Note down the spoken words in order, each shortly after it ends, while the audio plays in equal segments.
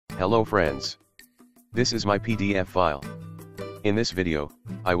Hello friends. This is my PDF file. In this video,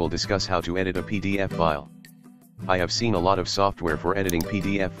 I will discuss how to edit a PDF file. I have seen a lot of software for editing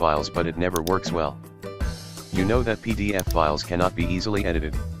PDF files, but it never works well. You know that PDF files cannot be easily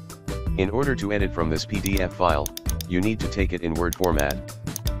edited. In order to edit from this PDF file, you need to take it in Word format.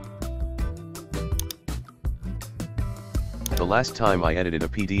 The last time I edited a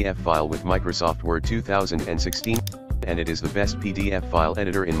PDF file with Microsoft Word 2016, and it is the best PDF file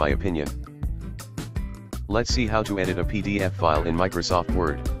editor in my opinion. Let's see how to edit a PDF file in Microsoft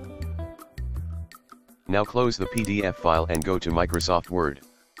Word. Now close the PDF file and go to Microsoft Word.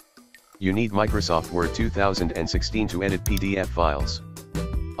 You need Microsoft Word 2016 to edit PDF files.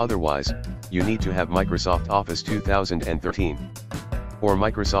 Otherwise, you need to have Microsoft Office 2013 or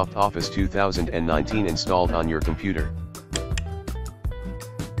Microsoft Office 2019 installed on your computer.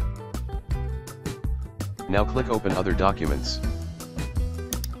 Now click Open Other Documents.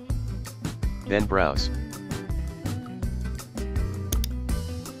 Then Browse.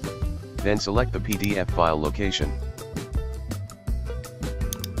 Then select the PDF file location.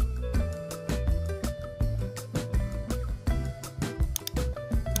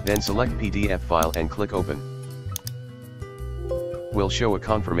 Then select PDF file and click Open. Will show a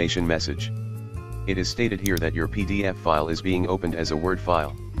confirmation message. It is stated here that your PDF file is being opened as a Word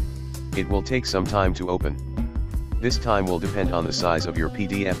file. It will take some time to open. This time will depend on the size of your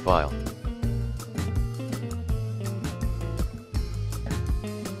PDF file.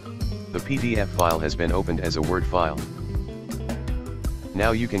 The PDF file has been opened as a Word file.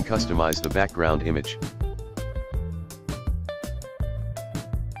 Now you can customize the background image.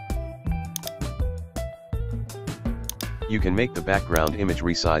 You can make the background image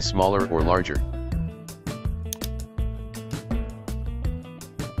resize smaller or larger.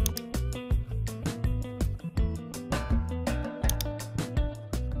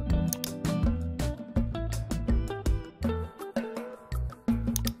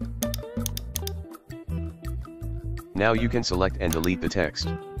 Now you can select and delete the text.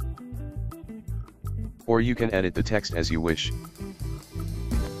 Or you can edit the text as you wish.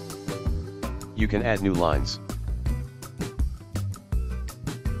 You can add new lines.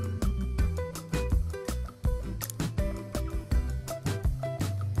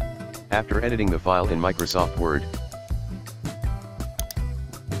 After editing the file in Microsoft Word,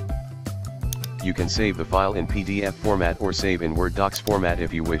 you can save the file in PDF format or save in Word Docs format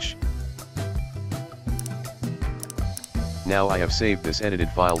if you wish. Now I have saved this edited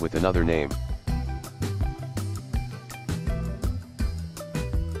file with another name.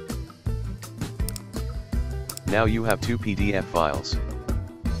 Now you have two PDF files.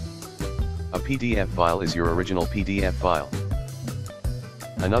 A PDF file is your original PDF file.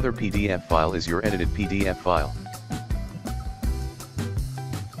 Another PDF file is your edited PDF file.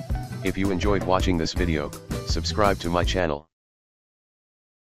 If you enjoyed watching this video, subscribe to my channel.